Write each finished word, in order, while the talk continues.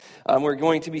We're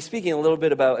going to be speaking a little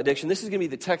bit about addiction. This is going to be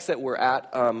the text that we're at.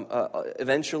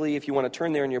 Eventually, if you want to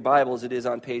turn there in your Bibles, it is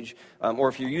on page, or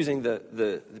if you're using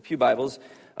the Pew Bibles,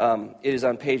 it is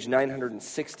on page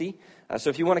 960. So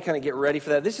if you want to kind of get ready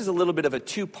for that, this is a little bit of a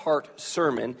two-part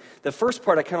sermon. The first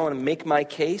part, I kind of want to make my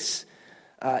case.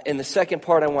 And the second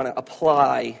part, I want to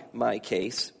apply my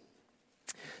case.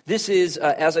 This is,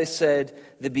 as I said,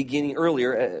 the beginning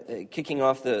earlier, kicking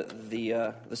off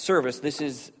the service. This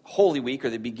is Holy Week, or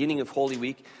the beginning of Holy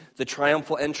Week, the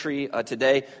triumphal entry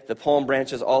today, the palm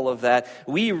branches, all of that.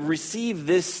 We receive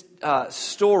this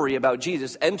story about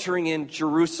Jesus entering in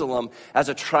Jerusalem as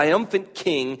a triumphant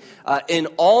king in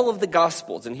all of the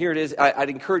Gospels. And here it is.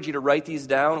 I'd encourage you to write these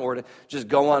down or to just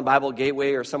go on Bible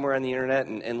Gateway or somewhere on the internet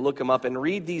and look them up and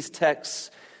read these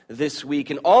texts this week.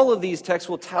 And all of these texts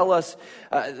will tell us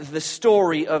the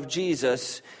story of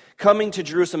Jesus coming to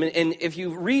Jerusalem. And if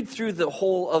you read through the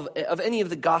whole of any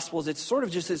of the Gospels, it's sort of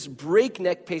just this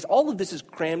breakneck pace. All of this is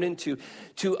crammed into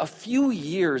a few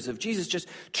years of Jesus just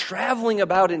traveling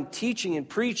about and teaching and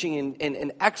preaching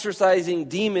and exorcising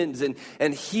demons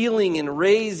and healing and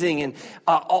raising, and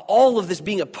all of this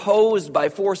being opposed by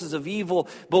forces of evil,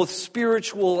 both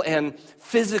spiritual and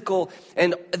physical.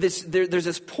 And there's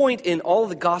this point in all of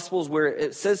the Gospels where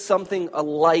it says something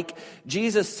like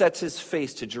Jesus sets his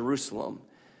face to Jerusalem.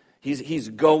 He's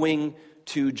going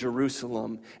to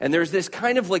Jerusalem. And there's this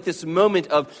kind of like this moment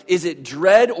of, is it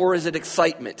dread or is it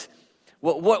excitement?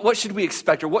 What should we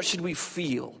expect or what should we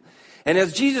feel? And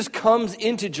as Jesus comes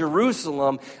into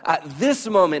Jerusalem at this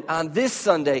moment, on this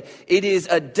Sunday, it is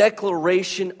a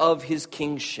declaration of his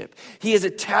kingship. He is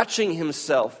attaching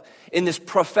himself in this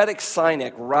prophetic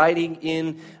Sinach, riding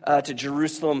in to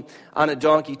Jerusalem on a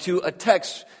donkey, to a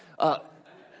text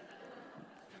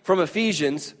from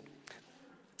Ephesians,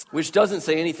 which doesn't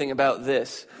say anything about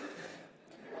this.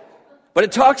 But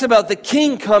it talks about the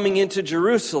king coming into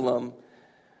Jerusalem.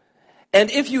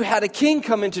 And if you had a king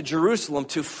come into Jerusalem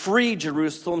to free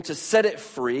Jerusalem, to set it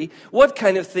free, what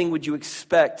kind of thing would you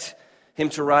expect him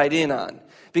to ride in on?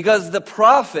 Because the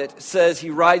prophet says he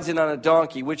rides in on a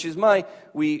donkey, which is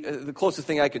the closest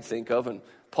thing I could think of, and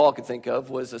Paul could think of,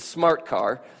 was a smart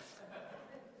car.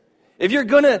 If you're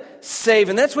going to save,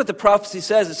 and that's what the prophecy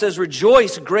says, it says,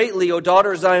 "Rejoice greatly, O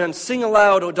daughter Zion, sing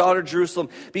aloud, O daughter Jerusalem.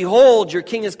 Behold, your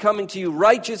king is coming to you,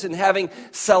 righteous and having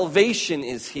salvation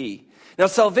is he." Now,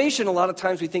 salvation, a lot of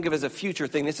times we think of as a future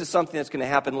thing. This is something that's going to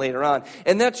happen later on.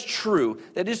 And that's true.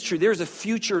 That is true. There's a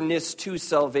futureness to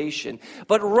salvation.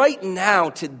 But right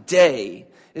now, today,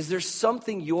 is there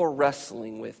something you're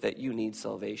wrestling with that you need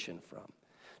salvation from?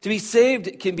 To be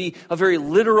saved can be a very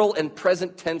literal and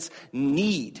present tense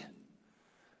need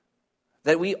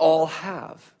that we all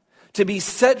have. To be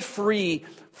set free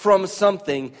from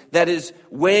something that is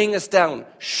weighing us down,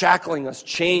 shackling us,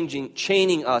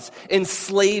 chaining us,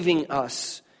 enslaving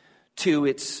us to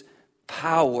its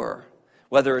power.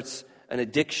 Whether it's an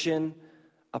addiction,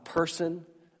 a person,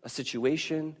 a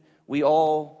situation, we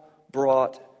all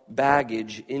brought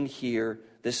baggage in here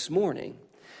this morning.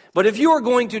 But if you are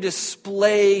going to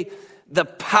display the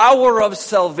power of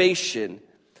salvation,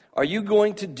 are you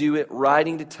going to do it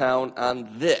riding to town on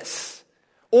this?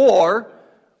 Or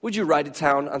would you ride to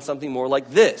town on something more like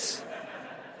this?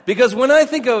 Because when I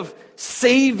think of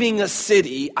saving a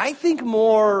city, I think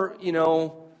more,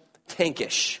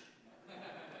 tankish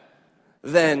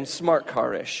than smart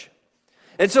car-ish.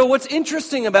 And so what's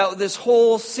interesting about this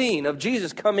whole scene of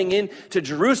Jesus coming in to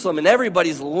Jerusalem, and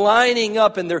everybody's lining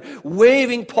up and they're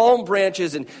waving palm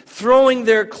branches and throwing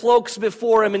their cloaks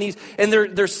before him, and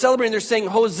they're celebrating, they're saying,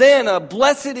 "Hosanna,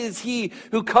 blessed is he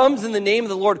who comes in the name of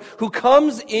the Lord, who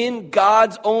comes in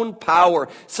God's own power."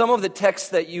 Some of the texts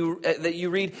that you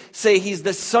read say he's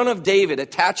the son of David,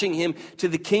 attaching him to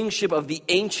the kingship of the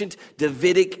ancient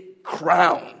Davidic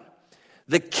crown.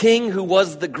 The king who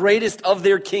was the greatest of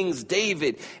their kings,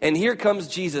 David. And here comes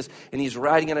Jesus, and he's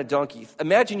riding on a donkey.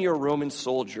 Imagine you're a Roman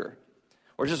soldier,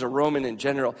 or just a Roman in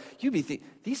general. You'd be thinking,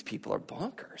 these people are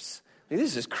bonkers.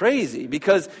 This is crazy,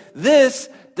 because this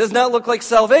does not look like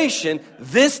salvation.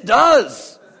 This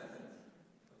does.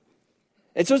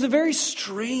 And so it's a very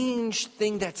strange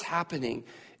thing that's happening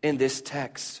in this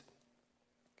text.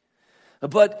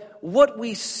 But what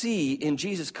we see in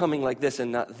Jesus coming like this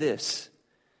and not this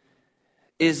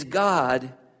is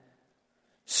God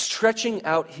stretching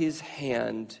out his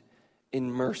hand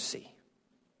in mercy.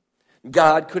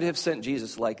 God could have sent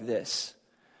Jesus like this,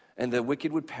 and the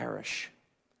wicked would perish.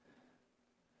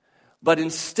 But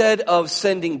instead of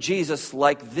sending Jesus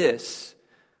like this,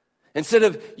 instead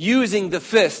of using the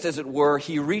fist, as it were,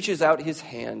 he reaches out his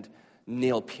hand,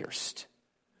 nail-pierced,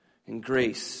 in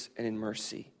grace and in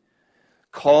mercy.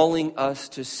 calling us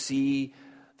to see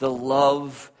the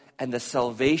love and the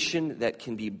salvation that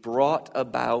can be brought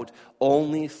about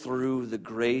only through the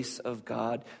grace of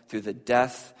God, through the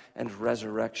death and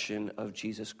resurrection of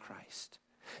Jesus Christ.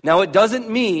 Now, it doesn't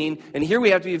mean, and here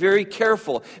we have to be very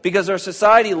careful, because our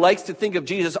society likes to think of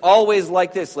Jesus always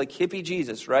like this, like hippie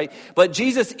Jesus, right? But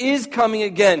Jesus is coming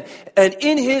again, and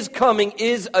in his coming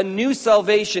is a new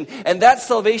salvation, and that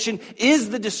salvation is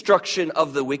the destruction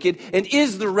of the wicked, and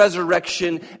is the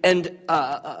resurrection and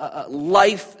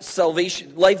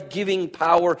life-salvation, life-giving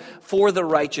power for the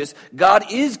righteous.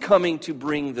 God is coming to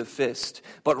bring the fist,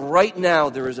 but right now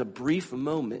there is a brief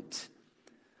moment,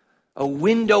 a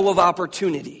window of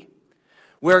opportunity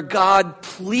where God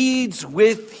pleads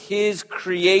with his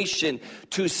creation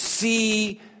to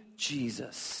see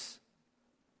Jesus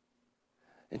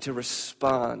and to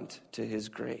respond to his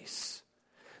grace.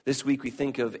 This week we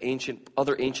think of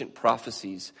other ancient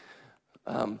prophecies.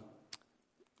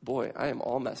 Boy, I am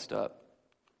all messed up.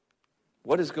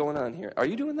 What is going on here? Are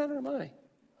you doing that or am I?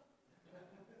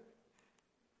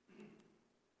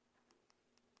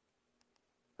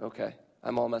 Okay.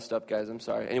 I'm all messed up, guys. I'm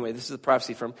sorry. Anyway, this is a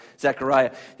prophecy from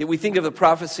Zechariah. We think of the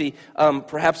prophecy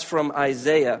perhaps from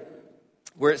Isaiah,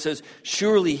 where it says,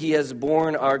 "Surely he has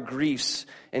borne our griefs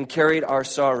and carried our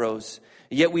sorrows.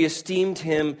 Yet we esteemed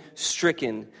him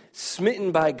stricken,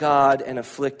 smitten by God and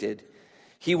afflicted.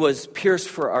 He was pierced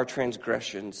for our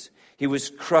transgressions. He was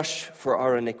crushed for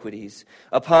our iniquities.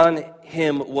 Upon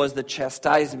him was the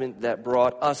chastisement that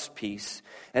brought us peace,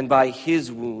 and by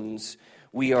his wounds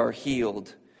we are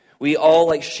healed. We all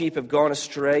like sheep have gone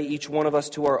astray, each one of us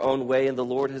to our own way, and the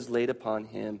Lord has laid upon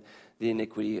him the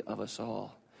iniquity of us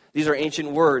all." These are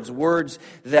ancient words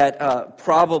that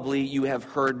probably you have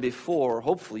heard before,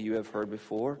 hopefully you have heard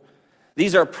before.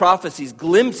 These are prophecies,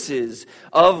 glimpses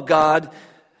of God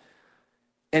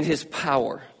and his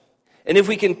power. And if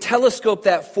we can telescope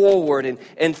that forward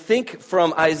and think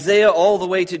from Isaiah all the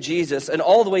way to Jesus and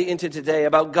all the way into today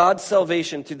about God's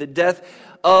salvation through the death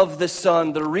of the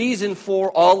Son, the reason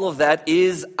for all of that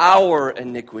is our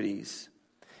iniquities,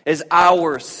 is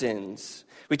our sins.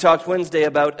 We talked Wednesday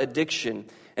about addiction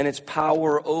and its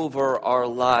power over our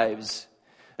lives.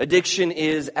 Addiction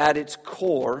is at its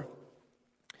core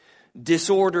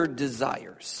disordered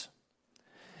desires.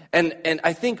 And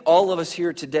I think all of us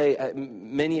here today,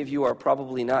 many of you are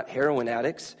probably not heroin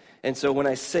addicts. And so when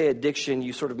I say addiction,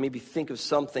 you sort of maybe think of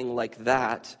something like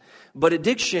that. But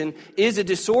addiction is a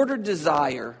disordered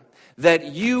desire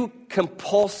that you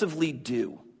compulsively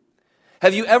do.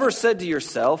 Have you ever said to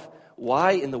yourself,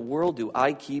 why in the world do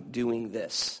I keep doing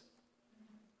this?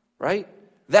 Right?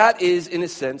 That is, in a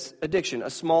sense, addiction. A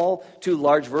small to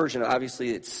large version. Obviously,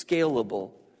 it's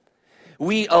scalable.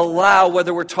 We allow,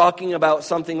 whether we're talking about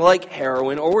something like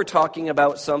heroin or we're talking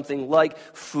about something like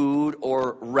food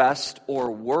or rest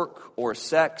or work or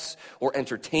sex or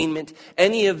entertainment,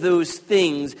 any of those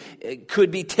things could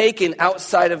be taken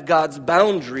outside of God's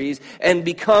boundaries and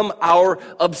become our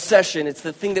obsession. It's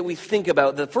the thing that we think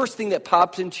about, the first thing that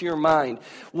pops into your mind.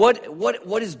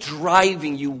 What is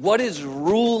driving you? What is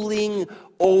ruling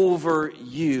over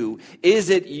you?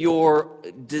 Is it your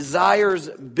desires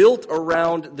built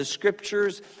around the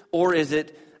scriptures, or is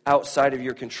it outside of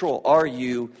your control? Are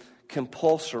you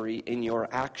compulsory in your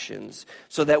actions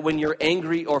so that when you're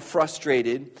angry or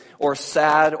frustrated or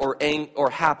sad or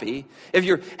happy, if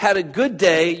you've had a good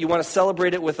day, you want to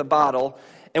celebrate it with a bottle,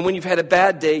 and when you've had a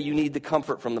bad day, you need the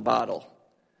comfort from the bottle?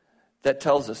 That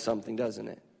tells us something, doesn't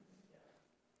it?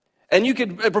 And you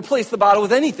could replace the bottle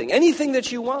with anything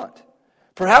that you want.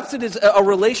 Perhaps it is a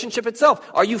relationship itself.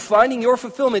 Are you finding your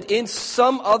fulfillment in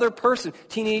some other person?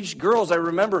 Teenage girls, I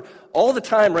remember all the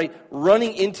time, right,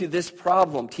 running into this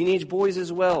problem. Teenage boys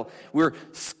as well. We're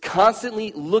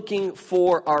constantly looking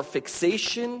for our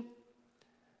fixation,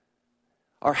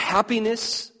 our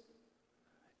happiness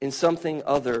in something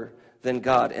other than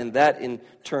God. And that, in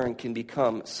turn, can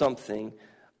become something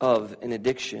of an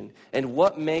addiction. And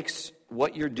what makes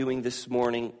what you're doing this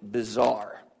morning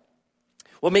bizarre,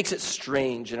 what makes it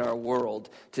strange in our world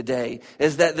today,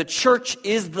 is that the church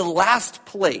is the last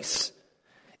place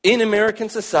in American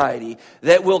society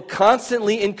that will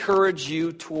constantly encourage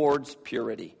you towards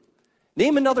purity.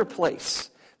 Name another place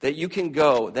that you can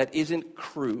go that isn't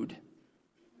crude,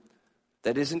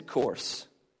 that isn't coarse,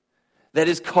 that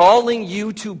is calling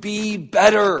you to be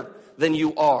better than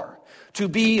you are, to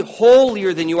be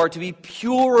holier than you are, to be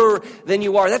purer than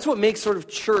you are. That's what makes sort of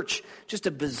church just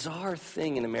a bizarre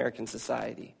thing in American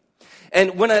society.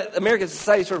 And when American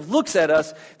society sort of looks at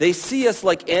us, they see us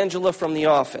like Angela from The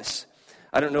Office.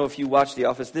 I don't know if you watch The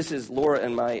Office. This is Laura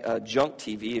and my junk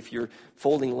TV. If you're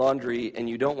folding laundry and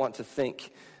you don't want to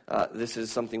think this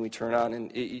is something we turn on,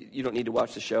 and you don't need to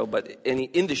watch the show, but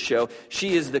in the show,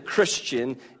 she is the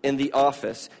Christian in The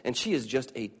Office, and she is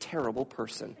just a terrible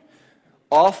person.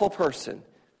 Awful person.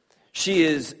 She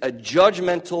is a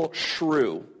judgmental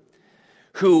shrew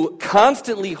who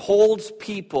constantly holds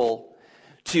people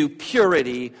to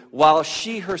purity while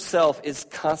she herself is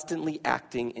constantly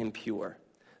acting impure.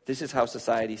 This is how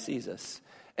society sees us.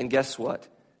 And guess what?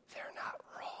 They're not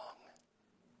wrong.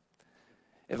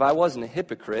 If I wasn't a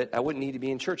hypocrite, I wouldn't need to be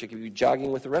in church. I could be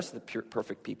jogging with the rest of the pure,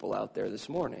 perfect people out there this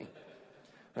morning.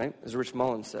 Right? As Rich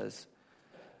Mullins says.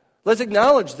 Let's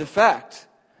acknowledge the fact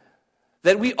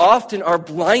that we often are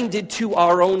blinded to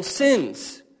our own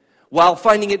sins while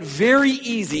finding it very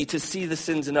easy to see the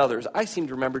sins in others. I seem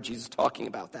to remember Jesus talking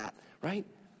about that, right?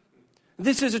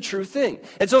 This is a true thing.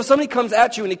 And so if somebody comes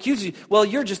at you and accuses you, well,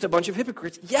 you're just a bunch of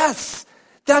hypocrites. Yes,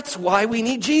 that's why we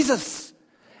need Jesus.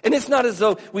 And it's not as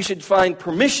though we should find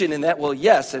permission in that, well,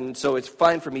 yes, and so it's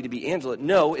fine for me to be Angela.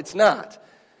 No, it's not.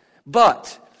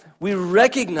 But we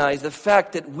recognize the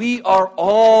fact that we are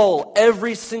all,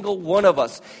 every single one of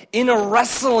us, in a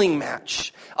wrestling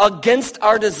match against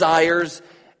our desires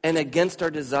and against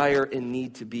our desire and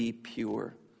need to be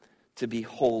pure, to be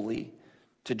holy,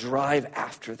 to drive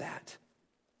after that.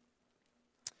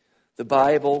 The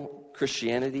Bible,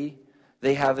 Christianity,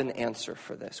 they have an answer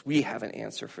for this. We have an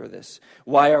answer for this.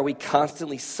 Why are we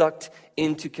constantly sucked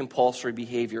into compulsory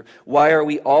behavior? Why are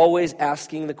we always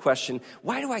asking the question,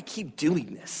 why do I keep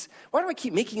doing this? Why do I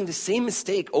keep making the same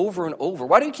mistake over and over?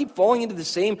 Why do I keep falling into the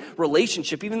same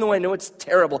relationship even though I know it's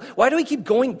terrible? Why do I keep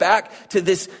going back to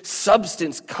this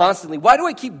substance constantly? Why do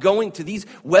I keep going to these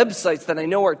websites that I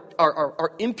know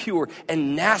are impure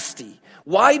and nasty?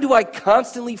 Why do I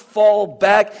constantly fall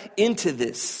back into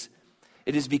this?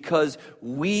 It is because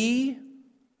we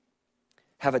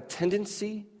have a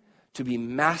tendency to be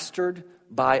mastered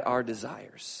by our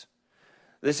desires.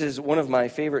 This is one of my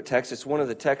favorite texts. It's one of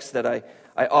the texts that I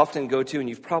often go to, and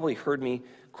you've probably heard me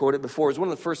quote it before. It's one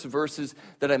of the first verses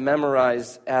that I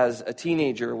memorized as a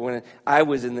teenager when I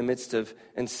was in the midst of,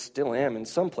 and still am in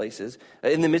some places,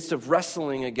 in the midst of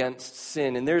wrestling against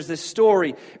sin. And there's this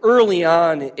story early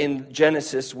on in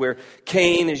Genesis where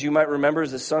Cain, as you might remember,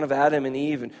 is the son of Adam and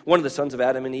Eve, and one of the sons of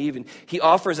Adam and Eve, and he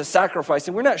offers a sacrifice.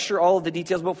 And we're not sure all of the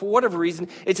details, but for whatever reason,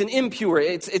 it's an impure,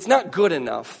 it's not good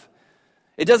enough.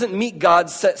 It doesn't meet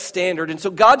God's set standard, and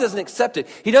so God doesn't accept it.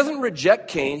 He doesn't reject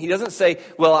Cain. He doesn't say,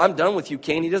 well, I'm done with you,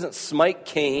 Cain. He doesn't smite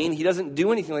Cain. He doesn't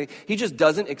do anything like that. He just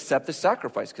doesn't accept the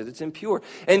sacrifice because it's impure.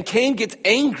 And Cain gets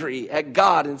angry at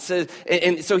God and says,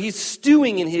 and so he's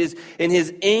stewing in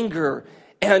his anger.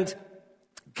 And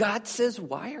God says,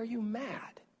 why are you mad?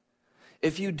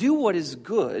 If you do what is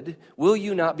good, will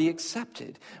you not be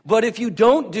accepted? But if you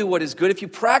don't do what is good, if you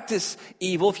practice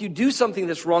evil, if you do something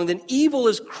that's wrong, then evil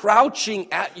is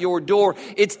crouching at your door.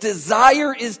 Its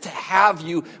desire is to have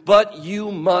you, but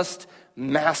you must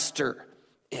master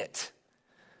it.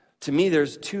 To me,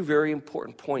 there's two very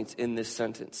important points in this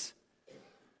sentence.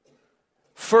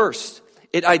 First,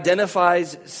 it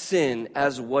identifies sin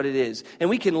as what it is. And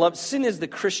we can love, sin is the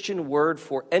Christian word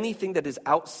for anything that is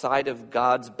outside of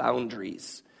God's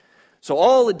boundaries. So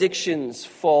all addictions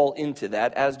fall into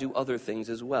that, as do other things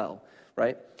as well,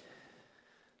 right?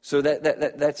 So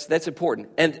that's important.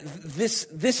 And this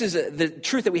is the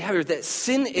truth that we have here, that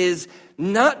sin is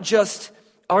not just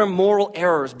our moral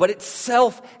errors, but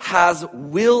itself has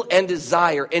will and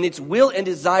desire. And its will and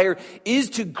desire is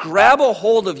to grab a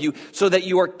hold of you so that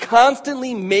you are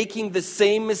constantly making the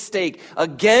same mistake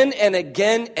again and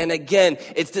again and again.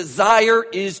 Its desire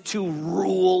is to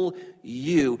rule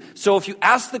you. So if you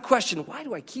ask the question, why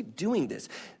do I keep doing this?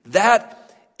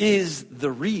 That is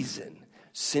the reason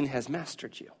sin has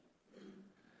mastered you.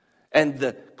 And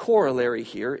the corollary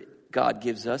here God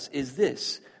gives us is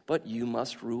this: but you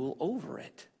must rule over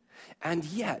it. And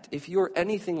yet, if you're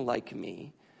anything like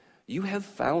me, you have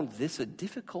found this a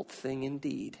difficult thing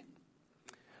indeed.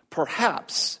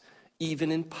 Perhaps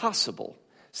even impossible,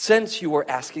 since you are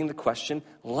asking the question,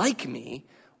 like me,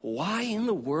 why in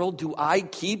the world do I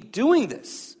keep doing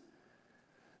this?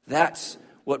 That's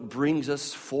what brings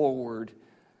us forward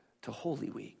to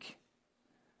Holy Week.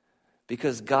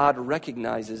 Because God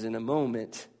recognizes in a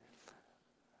moment,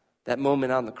 that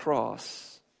moment on the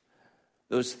cross,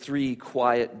 those 3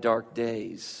 quiet, dark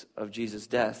days of Jesus'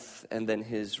 death and then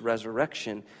his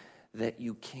resurrection, that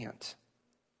you can't.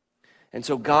 And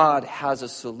so God has a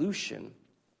solution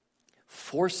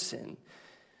for sin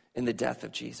in the death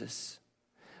of Jesus,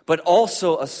 but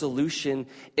also a solution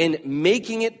in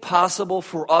making it possible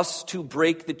for us to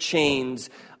break the chains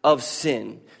of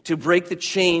sin, to break the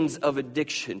chains of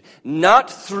addiction, not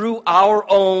through our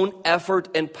own effort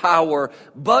and power,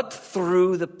 but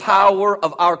through the power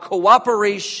of our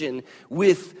cooperation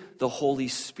with the Holy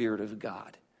Spirit of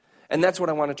God. And that's what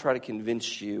I want to try to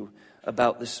convince you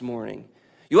about this morning.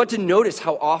 You ought to notice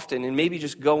how often, and maybe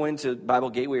just go into Bible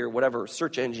Gateway or whatever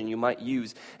search engine you might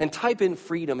use, and type in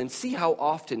freedom and see how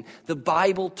often the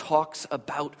Bible talks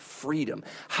about freedom,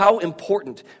 how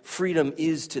important freedom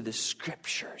is to the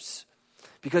Scriptures.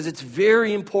 Because it's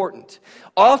very important.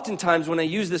 Oftentimes when I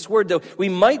use this word, though, we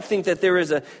might think that there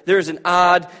is an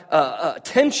odd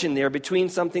tension there between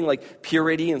something like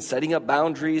purity and setting up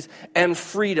boundaries and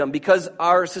freedom. Because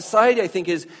our society, I think,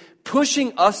 is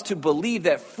pushing us to believe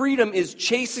that freedom is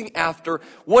chasing after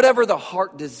whatever the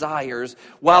heart desires,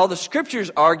 while the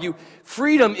Scriptures argue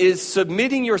freedom is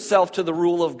submitting yourself to the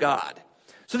rule of God.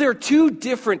 So there are two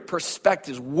different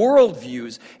perspectives,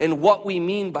 worldviews, in what we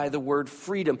mean by the word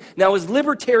freedom. Now, is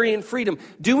libertarian freedom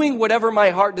doing whatever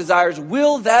my heart desires?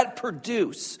 Will that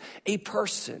produce a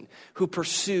person who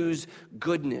pursues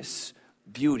goodness,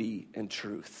 beauty, and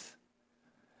truth?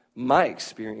 My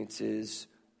experience is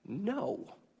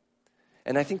no.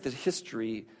 And I think that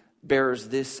history bears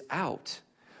this out.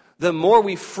 The more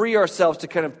we free ourselves to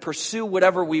kind of pursue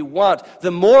whatever we want,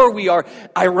 the more we are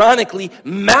ironically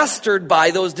mastered by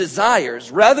those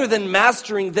desires. Rather than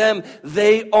mastering them,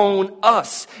 they own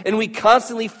us. And we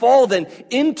constantly fall then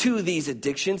into these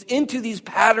addictions, into these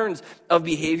patterns of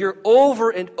behavior over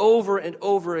and over and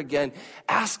over again,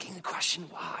 asking the question,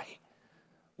 why?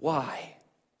 Why?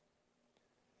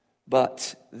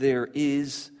 But there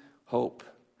is hope.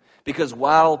 Because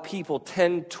while people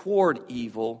tend toward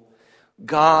evil,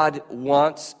 God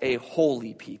wants a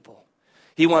holy people.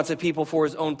 He wants a people for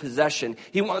his own possession.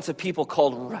 He wants a people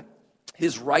called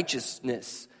his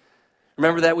righteousness.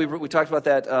 Remember that? We talked about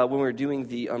that when we were doing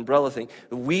the umbrella thing.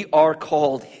 We are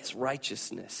called his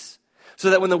righteousness.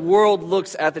 So that when the world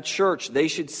looks at the church, they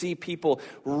should see people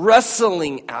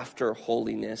wrestling after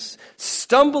holiness,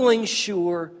 stumbling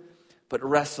sure, but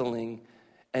wrestling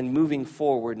and moving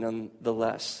forward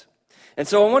nonetheless. And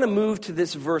so I want to move to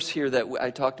this verse here that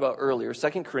I talked about earlier,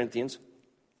 2 Corinthians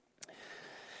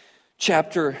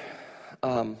chapter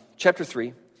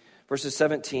 3, verses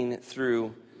 17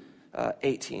 through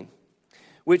 18,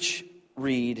 which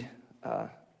read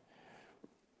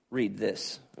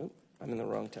this. Oh, I'm in the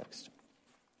wrong text.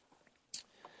 It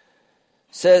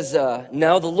says,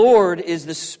 now the Lord is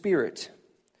the Spirit.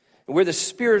 And where the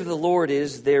Spirit of the Lord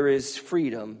is, there is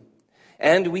freedom.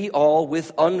 And we all,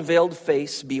 with unveiled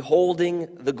face, beholding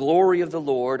the glory of the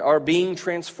Lord, are being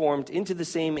transformed into the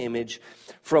same image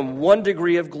from one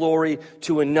degree of glory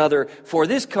to another. For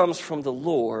this comes from the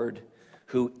Lord,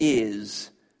 who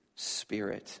is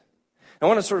Spirit. I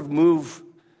want to sort of move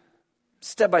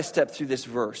step by step through this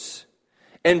verse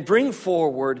and bring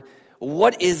forward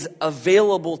what is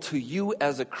available to you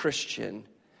as a Christian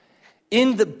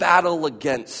in the battle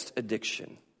against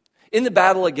addiction. In the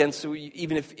battle against,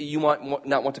 even if you might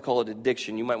not want to call it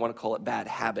addiction, you might want to call it bad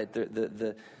habit.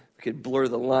 We could blur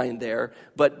the line there.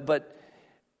 But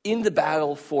in the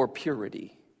battle for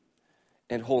purity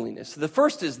and holiness. The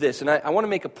first is this, and I want to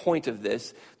make a point of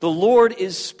this. The Lord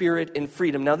is Spirit and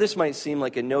freedom. Now, this might seem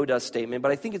like a no-dust statement,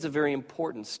 but I think it's a very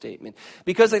important statement.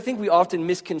 Because I think we often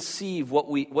misconceive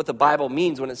what the Bible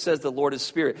means when it says the Lord is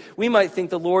Spirit. We might think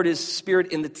the Lord is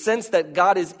Spirit in the sense that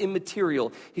God is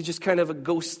immaterial. He's just kind of a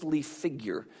ghostly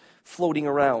figure floating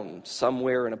around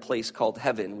somewhere in a place called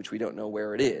heaven, which we don't know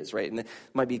where it is, right? And that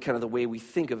might be kind of the way we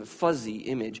think of a fuzzy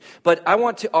image. But I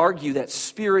want to argue that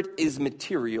Spirit is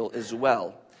material as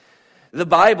well. The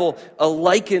Bible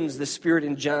likens the Spirit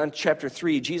in John chapter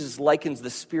 3. Jesus likens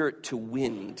the Spirit to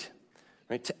wind,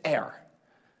 right? To air.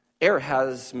 Air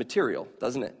has material,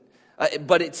 doesn't it?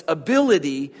 But its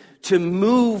ability to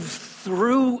move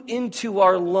through into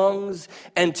our lungs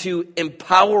and to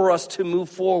empower us to move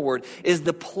forward is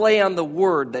the play on the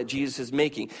word that Jesus is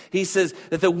making. He says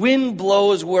that the wind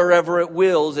blows wherever it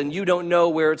wills, and you don't know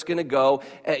where it's going to go.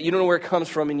 You don't know where it comes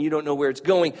from, and you don't know where it's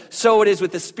going. So it is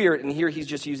with the Spirit. And here he's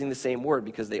just using the same word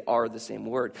because they are the same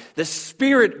word. The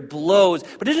Spirit blows,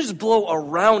 but it doesn't just blow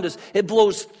around us. It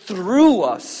blows through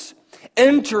us,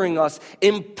 entering us,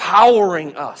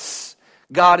 empowering us.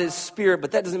 God is Spirit,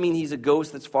 but that doesn't mean he's a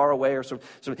ghost that's far away or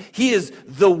something. He is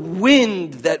the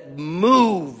wind that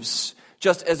moves,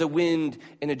 just as a wind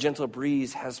in a gentle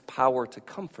breeze has power to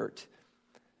comfort.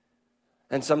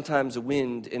 And sometimes a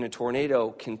wind in a tornado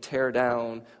can tear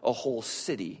down a whole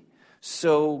city.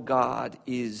 So God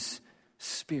is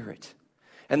Spirit.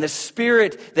 And the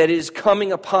Spirit that is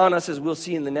coming upon us, as we'll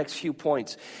see in the next few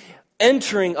points,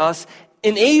 entering us,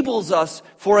 enables us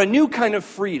for a new kind of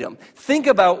freedom. Think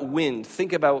about wind.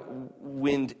 Think about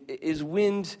wind. Is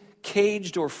wind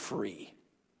caged or free?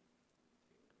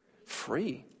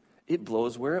 Free. It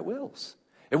blows where it wills.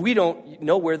 And we don't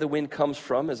know where the wind comes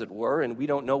from, as it were, and we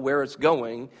don't know where it's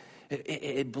going.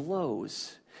 It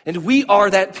blows. And we are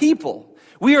that people.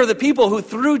 We are the people who,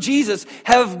 through Jesus,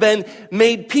 have been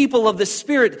made people of the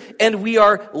Spirit, and we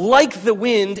are like the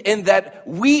wind in that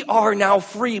we are now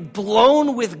free,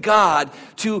 blown with God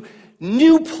to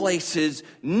new places,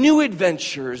 new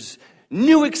adventures,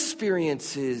 new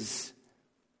experiences.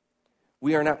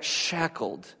 We are not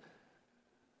shackled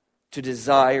to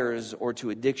desires or to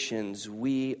addictions.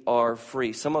 We are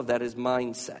free. Some of that is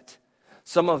mindset.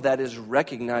 Some of that is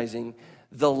recognizing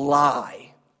the lie.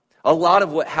 A lot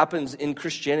of what happens in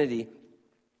Christianity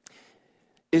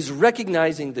is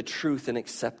recognizing the truth and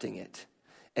accepting it,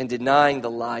 and denying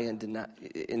the lie and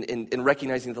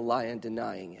recognizing the lie and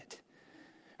denying it.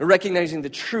 And recognizing the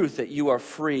truth that you are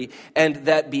free, and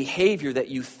that behavior that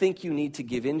you think you need to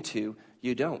give into,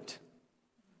 you don't.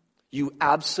 You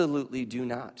absolutely do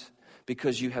not,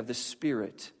 because you have the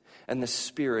Spirit, and the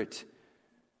Spirit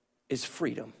is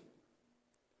freedom.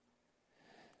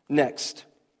 Next,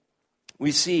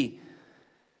 we see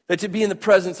that to be in the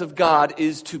presence of God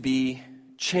is to be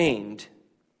changed.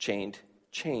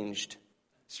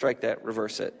 Strike that,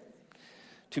 reverse it.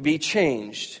 To be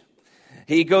changed.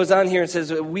 He goes on here and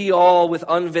says, we all with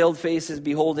unveiled faces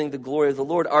beholding the glory of the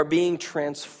Lord are being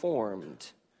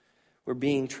transformed. We're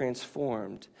being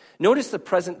transformed. Notice the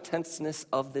present tenseness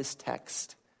of this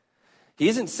text. He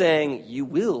isn't saying you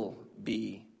will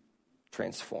be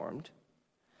transformed.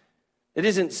 It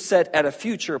isn't set at a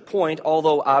future point,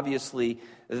 although obviously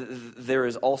there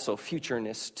is also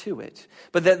futureness to it.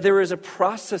 But that there is a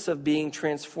process of being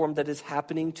transformed that is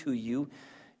happening to you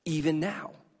even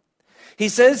now. He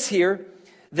says here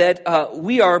that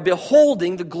we are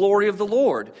beholding the glory of the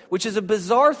Lord, which is a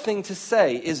bizarre thing to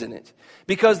say, isn't it?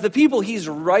 Because the people he's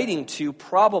writing to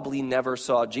probably never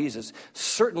saw Jesus.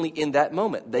 Certainly in that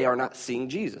moment, they are not seeing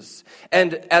Jesus.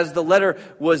 And as the letter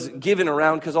was given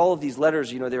around, because all of these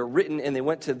letters, they were written and they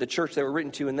went to the church they were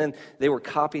written to, and then they were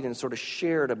copied and sort of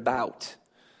shared about.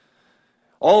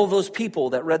 All of those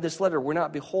people that read this letter were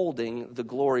not beholding the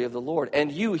glory of the Lord.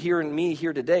 And you here and me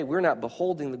here today, we're not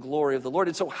beholding the glory of the Lord.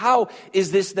 And so how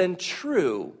is this then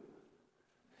true?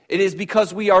 It is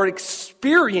because we are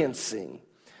experiencing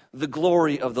the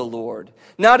glory of the Lord.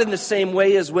 Not in the same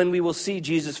way as when we will see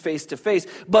Jesus face to face,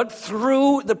 but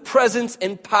through the presence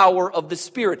and power of the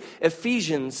Spirit.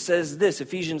 Ephesians says this,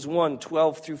 Ephesians 1,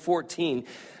 12 through 14.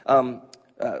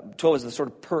 12 is the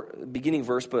sort of beginning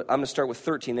verse, but I'm going to start with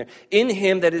 13 there. In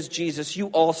him, that is Jesus, you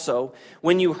also,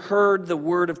 when you heard the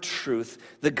word of truth,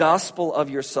 the gospel of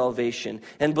your salvation,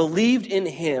 and believed in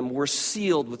him, were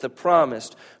sealed with the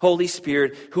promised Holy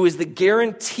Spirit, who is the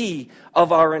guarantee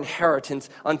of our inheritance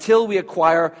until we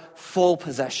acquire full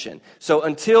possession. So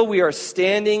until we are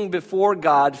standing before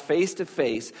God face to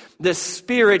face, the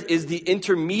Spirit is the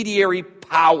intermediary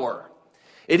power.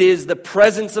 It is the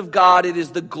presence of God. It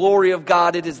is the glory of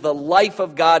God. It is the life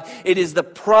of God. It is the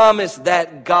promise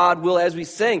that God will, as we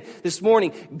sang this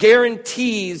morning,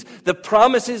 guarantees the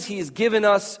promises he has given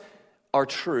us are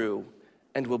true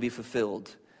and will be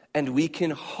fulfilled. And we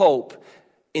can hope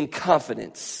in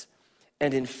confidence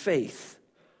and in faith.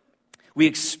 We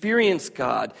experience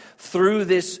God through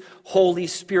this Holy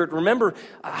Spirit. Remember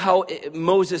how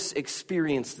Moses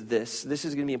experienced this. This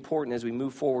is going to be important as we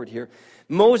move forward here.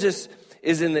 Moses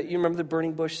is you remember the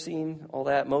burning bush scene, all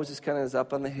that? Moses kind of is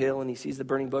up on the hill and he sees the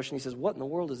burning bush and he says, what in the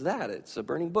world is that? It's a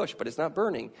burning bush, but it's not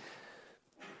burning.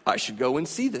 I should go and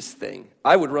see this thing.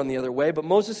 I would run the other way, but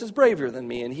Moses is braver than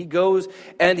me. And he goes,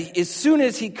 and as soon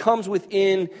as he comes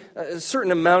within a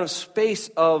certain amount of space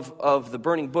of the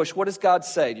burning bush, what does God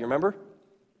say? Do you remember?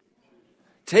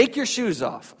 Take your shoes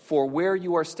off, for where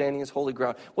you are standing is holy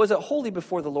ground. Was it holy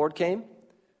before the Lord came?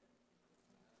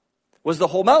 Was the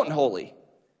whole mountain holy?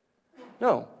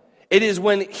 No. It is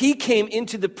when he came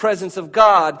into the presence of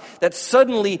God that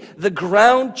suddenly the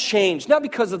ground changed. Not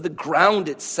because of the ground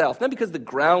itself, not because the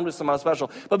ground was somehow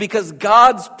special, but because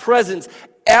God's presence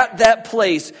at that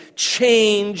place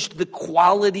changed the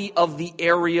quality of the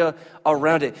area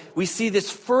around it. We see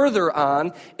this further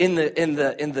on in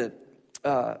the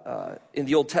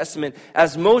Old Testament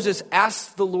as Moses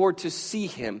asks the Lord to see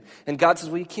him. And God says,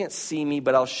 well, you can't see me,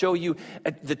 but I'll show you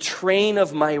the train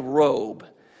of my robe.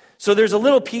 So there's a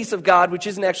little piece of God, which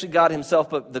isn't actually God himself,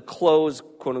 but the clothes,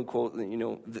 quote unquote,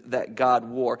 that God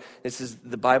wore. This is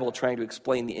the Bible trying to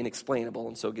explain the inexplainable,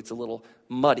 and so it gets a little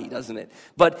muddy, doesn't it?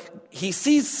 But he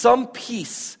sees some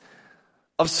piece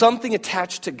of something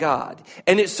attached to God.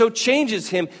 And it so changes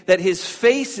him that his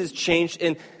face is changed.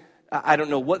 And I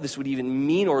don't know what this would even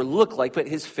mean or look like, but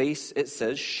his face, it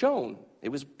says, shone. It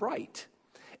was bright.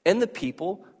 And the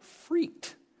people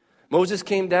freaked. Moses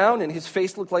came down and his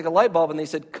face looked like a light bulb, and they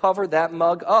said, cover that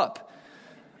mug up.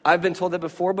 I've been told that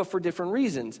before, but for different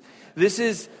reasons. This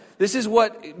is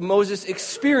what Moses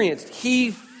experienced.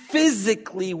 He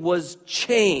physically was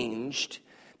changed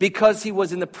because he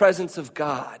was in the presence of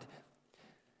God.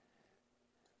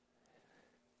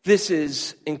 This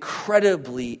is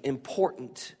incredibly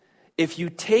important. If you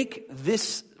take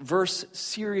this verse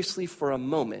seriously for a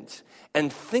moment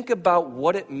and think about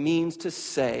what it means to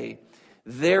say,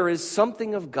 there is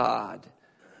something of God,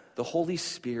 the Holy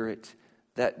Spirit,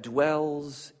 that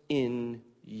dwells in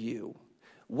you.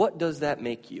 What does that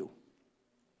make you?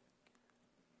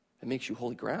 It makes you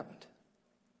holy ground.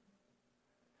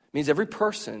 It means every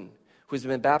person who has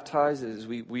been baptized, as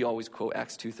we always quote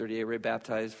Acts 2:38, right?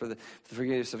 Baptized for the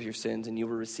forgiveness of your sins, and you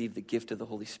will receive the gift of the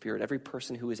Holy Spirit. Every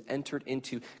person who has entered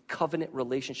into covenant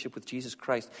relationship with Jesus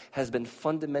Christ has been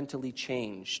fundamentally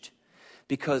changed,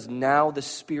 because now the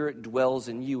Spirit dwells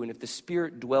in you. And if the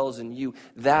Spirit dwells in you,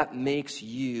 that makes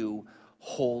you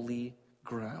holy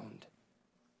ground.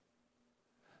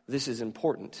 This is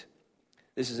important.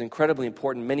 This is incredibly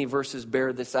important. Many verses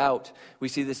bear this out. We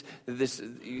see this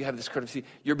you have this credibility.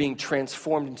 You're being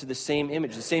transformed into the same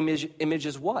image. The same image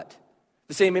as what?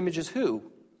 The same image as who?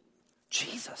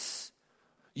 Jesus.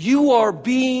 You are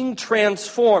being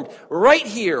transformed right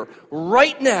here,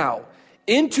 right now,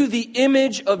 into the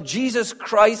image of Jesus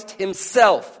Christ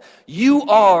himself. You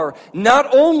are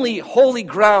not only holy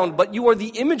ground, but you are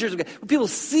the imagers of God. When people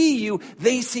see you,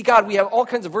 they see God. We have all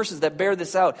kinds of verses that bear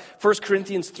this out. 1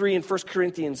 Corinthians 3 and 1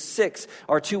 Corinthians 6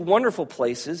 are two wonderful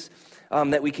places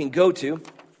that we can go to,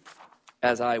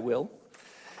 as I will.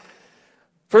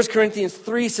 1 Corinthians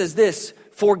 3 says this,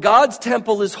 for God's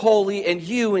temple is holy, and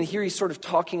you, and here he's sort of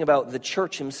talking about the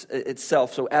church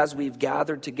itself. So as we've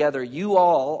gathered together, you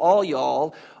all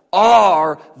y'all,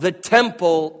 are the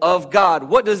temple of God.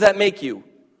 What does that make you?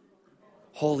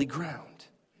 Holy ground.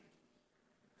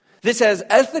 This has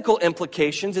ethical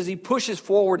implications as he pushes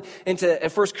forward into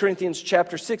 1 Corinthians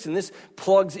chapter 6. And this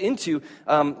plugs into,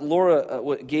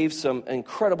 Laura gave some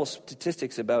incredible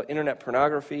statistics about internet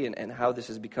pornography and how this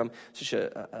has become such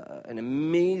an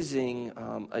amazing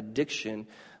addiction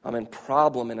and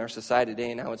problem in our society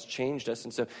today, and how it's changed us.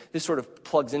 And so this sort of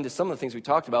plugs into some of the things we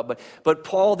talked about. But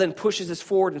Paul then pushes this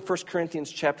forward in 1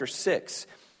 Corinthians chapter 6.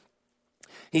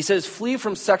 He says, flee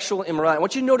from sexual immorality. I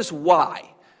want you to notice why.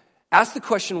 Ask the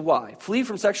question why. Flee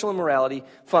from sexual immorality,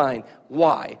 fine.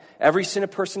 Why? Every sin a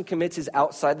person commits is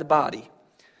outside the body.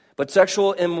 But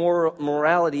sexual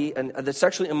immorality, and the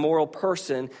sexually immoral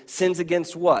person sins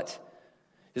against what?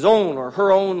 His own or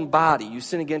her own body. You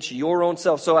sin against your own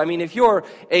self. So, I mean, if you're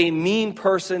a mean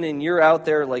person and you're out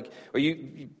there or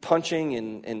you punching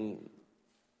and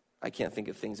I can't think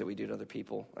of things that we do to other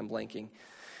people. I'm blanking.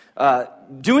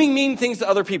 Doing mean things to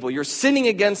other people. You're sinning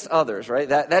against others, right?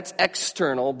 That's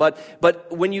external.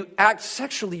 But when you act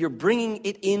sexually, you're bringing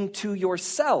it into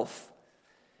yourself.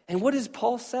 And what does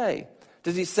Paul say?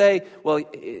 Does he say, well,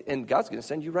 and God's going to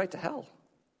send you right to hell?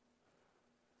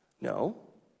 No.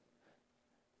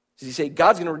 Does he say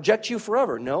God's going to reject you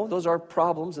forever? No, those are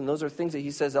problems and those are things that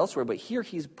he says elsewhere. But here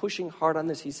he's pushing hard on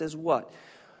this. He says what?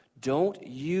 Don't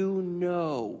you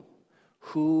know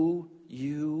who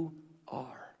you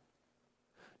are?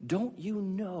 Don't you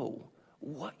know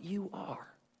what you are?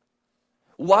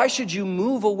 Why should you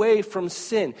move away from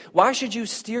sin? Why should you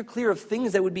steer clear of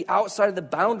things that would be outside of the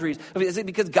boundaries? I mean, is it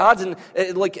because God's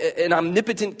an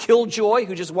omnipotent killjoy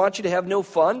who just wants you to have no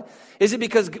fun? Is it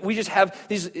because we just have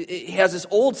he has this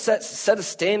old set of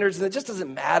standards and it just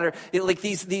doesn't matter?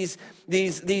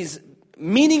 These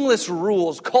meaningless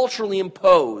rules culturally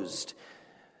imposed.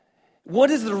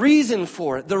 What is the reason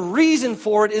for it? The reason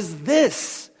for it is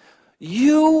this.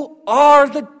 You are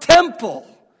the temple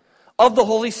of the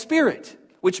Holy Spirit.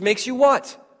 Which makes you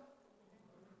what?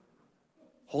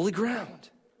 Holy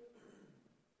ground.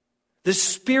 The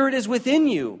Spirit is within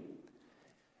you.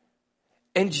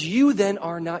 And you then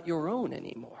are not your own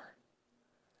anymore.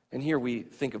 And here we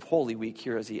think of Holy Week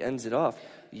here as he ends it off.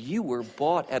 You were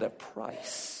bought at a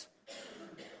price.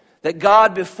 That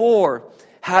God before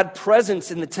had presence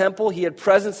in the temple. He had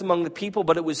presence among the people,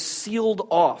 but it was sealed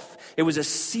off. It was a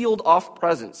sealed off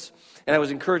presence. And I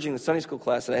was encouraging the Sunday school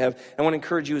class that I have. I want to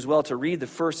encourage you as well to read the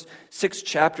first 6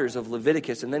 chapters of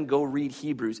Leviticus and then go read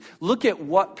Hebrews. Look at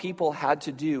what people had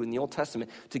to do in the Old Testament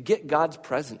to get God's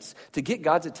presence, to get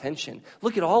God's attention.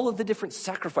 Look at all of the different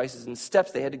sacrifices and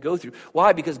steps they had to go through.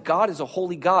 Why? Because God is a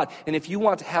holy God. And if you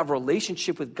want to have a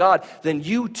relationship with God, then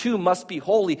you too must be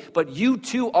holy. But you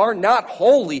too are not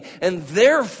holy. And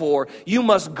therefore, you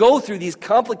must go through these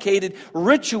complicated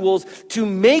rituals to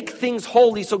make things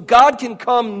holy so God can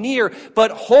come near.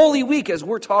 But Holy Week, as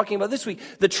we're talking about this week,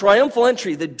 the triumphal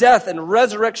entry, the death and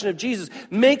resurrection of Jesus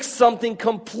makes something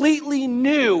completely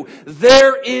new.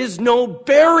 There is no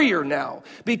barrier now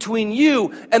between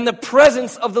you and the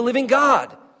presence of the living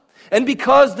God. And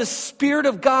because the Spirit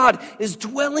of God is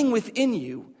dwelling within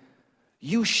you,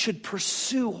 you should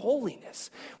pursue holiness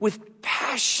with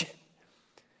passion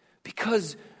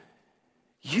because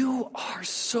you are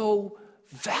so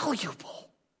valuable.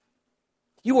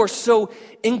 You are so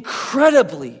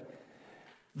incredibly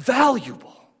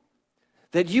valuable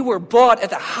that you were bought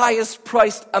at the highest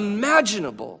price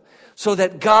imaginable so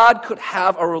that God could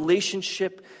have a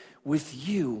relationship with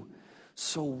you.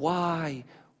 So why,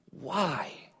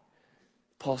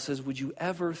 Paul says, would you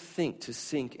ever think to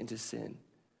sink into sin?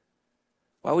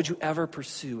 Why would you ever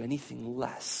pursue anything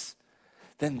less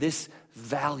than this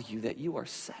value that you are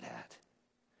set at?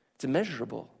 It's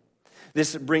immeasurable.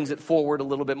 This brings it forward a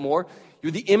little bit more.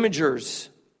 You're the imagers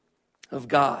of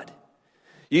God.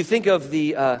 You think of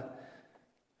the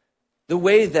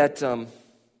way that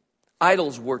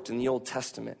idols worked in the Old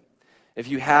Testament. If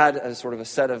you had a sort of a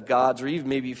set of gods, or even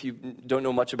maybe if you don't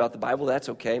know much about the Bible, that's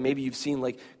okay. Maybe you've seen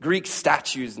like Greek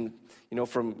statues, and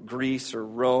from Greece or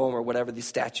Rome or whatever, these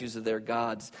statues of their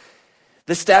gods.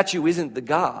 The statue isn't the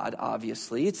God,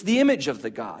 obviously. It's the image of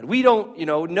the God. We don't,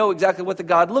 know exactly what the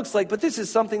God looks like, but this is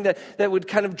something that would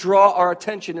kind of draw our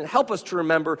attention and help us to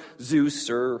remember Zeus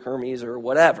or Hermes or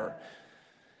whatever.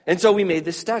 And so we made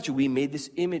this statue. We made this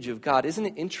image of God. Isn't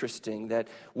it interesting that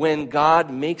when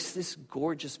God makes this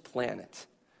gorgeous planet,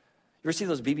 you ever see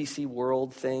those BBC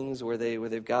World things where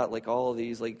they've got like all of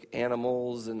these like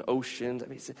animals and oceans? I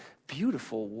mean, it's a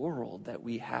beautiful world that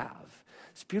we have.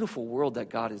 This beautiful world that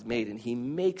God has made, and He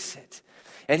makes it.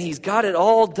 And He's got it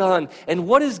all done. And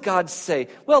what does God say?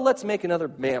 Well, let's make another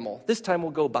mammal. This time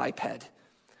we'll go biped.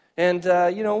 And,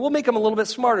 we'll make them a little bit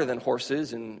smarter than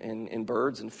horses and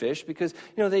birds and fish because,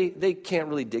 they can't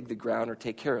really dig the ground or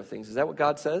take care of things. Is that what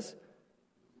God says?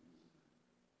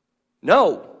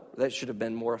 No. That should have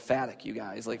been more emphatic, you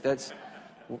guys.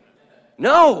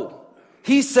 No.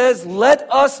 He says,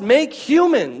 let us make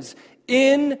humans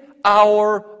in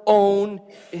our own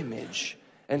image.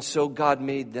 And so God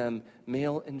made them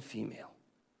male and female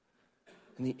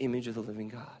in the image of the living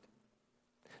God.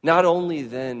 Not only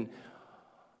then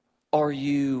are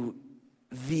you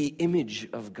the image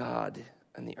of God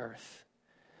on the earth,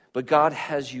 but God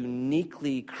has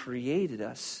uniquely created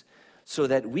us so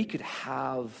that we could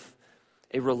have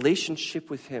a relationship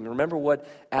with Him. Remember what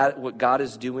God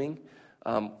is doing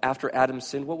after Adam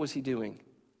sinned? What was He doing? Do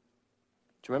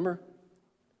you remember?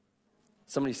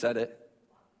 Somebody said it.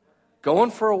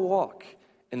 Going for a walk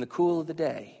in the cool of the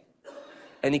day.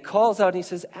 And He calls out and He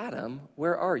says, Adam,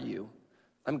 where are you?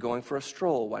 I'm going for a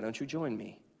stroll. Why don't you join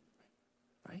me?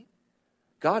 Right?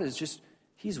 God is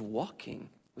He's walking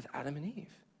with Adam and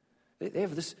Eve. They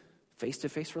have this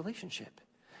face-to-face relationship.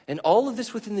 And all of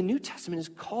this within the New Testament is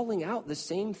calling out the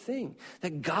same thing.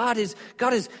 That God is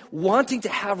wanting to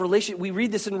have a relationship. We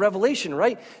read this in Revelation,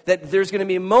 right? That there's going to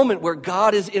be a moment where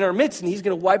God is in our midst and He's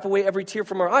going to wipe away every tear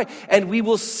from our eye. And we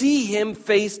will see Him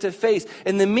face to face.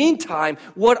 In the meantime,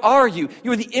 what are you?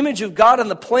 You are the image of God on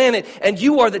the planet, and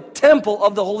you are the temple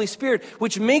of the Holy Spirit,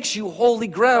 which makes you holy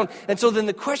ground. And so then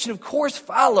the question, of course,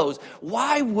 follows.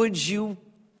 Why would you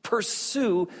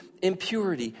pursue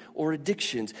impurity or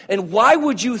addictions? And why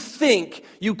would you think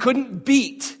you couldn't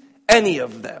beat any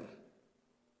of them?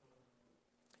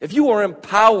 If you are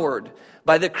empowered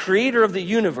by the creator of the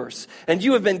universe and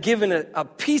you have been given a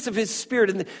piece of His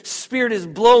Spirit and the Spirit is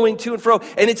blowing to and fro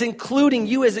and it's including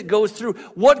you as it goes through,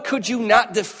 what could you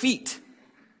not defeat?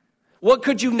 What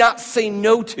could you not say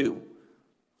no to?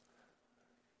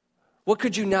 What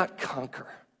could you not conquer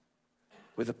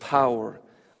with the power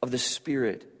of the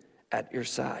Spirit at your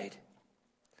side?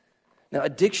 Now,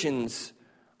 addictions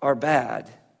are bad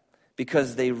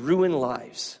because they ruin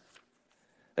lives.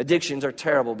 Addictions are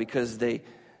terrible because they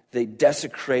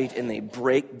desecrate and they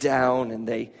break down and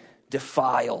they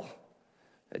defile.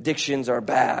 Addictions are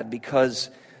bad because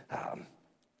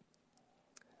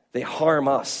they harm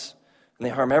us and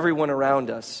they harm everyone around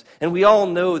us. And we all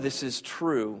know this is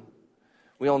true.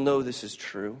 We all know this is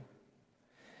true.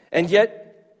 And yet,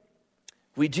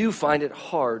 we do find it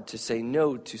hard to say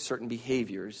no to certain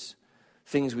behaviors,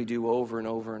 things we do over and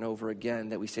over and over again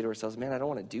that we say to ourselves, man, I don't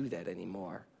want to do that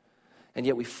anymore. And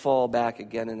yet we fall back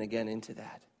again and again into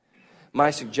that.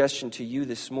 My suggestion to you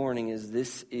this morning is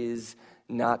this is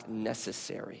not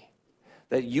necessary.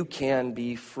 That you can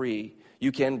be free.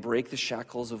 You can break the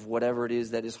shackles of whatever it is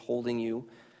that is holding you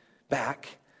back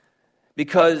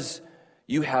because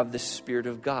you have the Spirit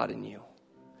of God in you.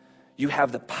 You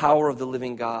have the power of the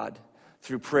living God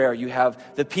through prayer. You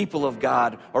have the people of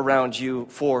God around you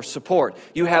for support.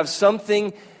 You have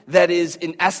something that is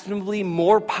inestimably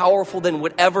more powerful than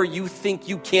whatever you think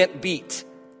you can't beat.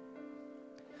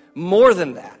 More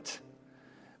than that,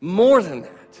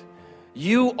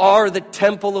 you are the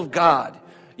temple of God.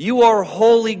 You are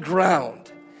holy ground.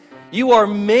 You are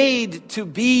made to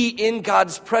be in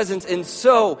God's presence. And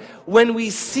so, when we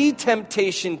see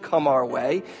temptation come our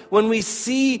way, when we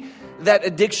see that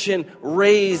addiction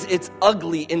raise its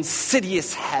ugly,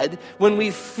 insidious head, when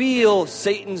we feel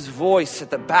Satan's voice at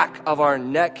the back of our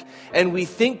neck, and we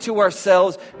think to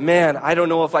ourselves, man, I don't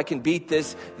know if I can beat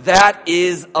this, that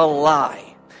is a lie.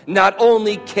 Not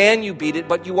only can you beat it,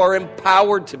 but you are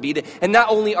empowered to beat it. And not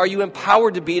only are you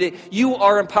empowered to beat it, you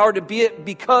are empowered to beat it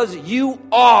because you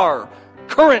are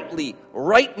currently,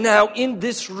 right now in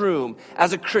this room,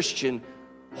 as a Christian,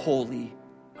 holy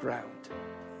ground.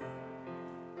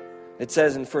 It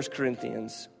says in 1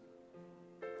 Corinthians,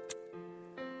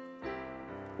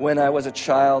 when I was a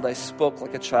child, I spoke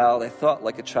like a child, I thought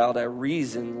like a child, I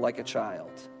reasoned like a child.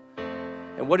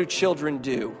 And what do children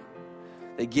do?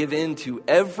 They give in to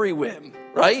every whim,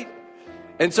 right?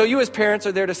 And so you as parents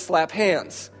are there to slap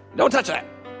hands. Don't touch that,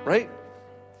 right?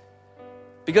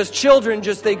 Because children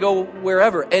they go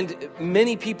wherever. And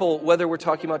many people, whether we're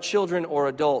talking about children or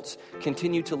adults,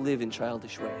 continue to live in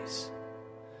childish ways.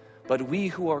 But we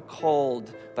who are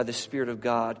called by the Spirit of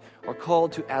God are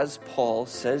called to, as Paul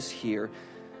says here,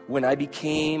 when I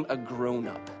became a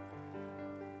grown-up,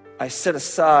 I set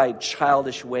aside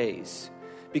childish ways.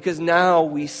 Because now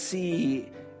we see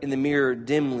in the mirror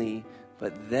dimly,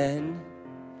 but then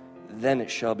it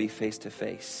shall be face to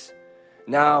face.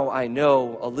 Now I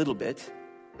know a little bit,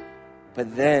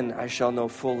 but then I shall know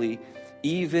fully,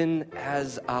 even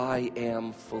as I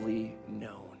am fully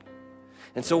known.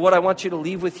 And so what I want you to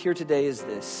leave with here today is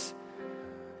this.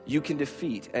 You can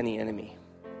defeat any enemy.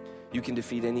 You can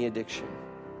defeat any addiction.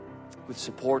 With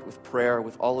support, with prayer,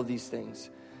 with all of these things.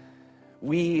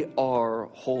 We are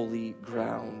holy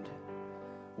ground.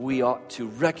 We ought to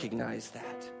recognize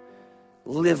that,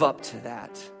 live up to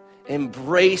that,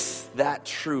 embrace that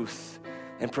truth,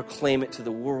 and proclaim it to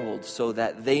the world so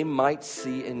that they might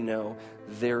see and know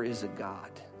there is a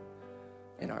God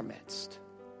in our midst.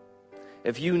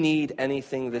 If you need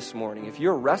anything this morning, if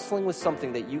you're wrestling with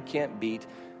something that you can't beat,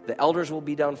 the elders will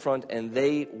be down front and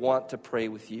they want to pray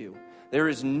with you. There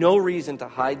is no reason to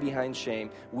hide behind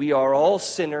shame. We are all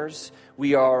sinners.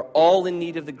 We are all in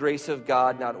need of the grace of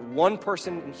God. Not one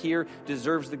person here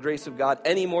deserves the grace of God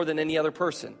any more than any other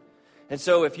person. And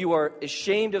so if you are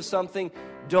ashamed of something,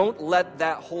 don't let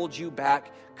that hold you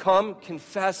back. Come,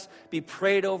 confess, be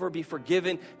prayed over, be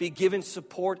forgiven, be given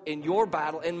support in your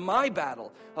battle and my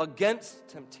battle against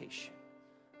temptation,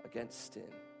 against sin.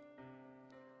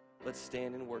 Let's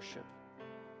stand and worship.